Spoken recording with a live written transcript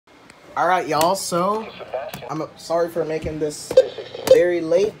Alright, y'all, so I'm sorry for making this very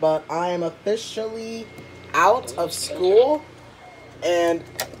late, but I am officially out of school, and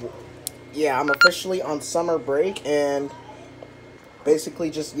yeah, I'm officially on summer break, and basically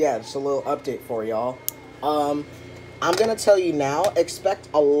just a little update for y'all. Um, I'm gonna tell you now, expect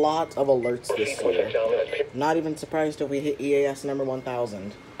a lot of alerts this year. Not even surprised if we hit EAS number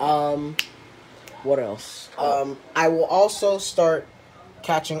 1000. What else? I will also start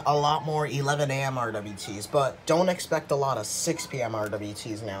catching a lot more 11 a.m. RWTs, but don't expect a lot of 6 p.m.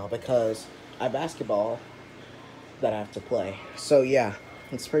 RWTs now because I have basketball that I have to play. So yeah,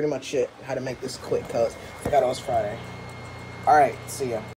 that's pretty much it. How to make this quick because I forgot it was Friday. Alright, see ya.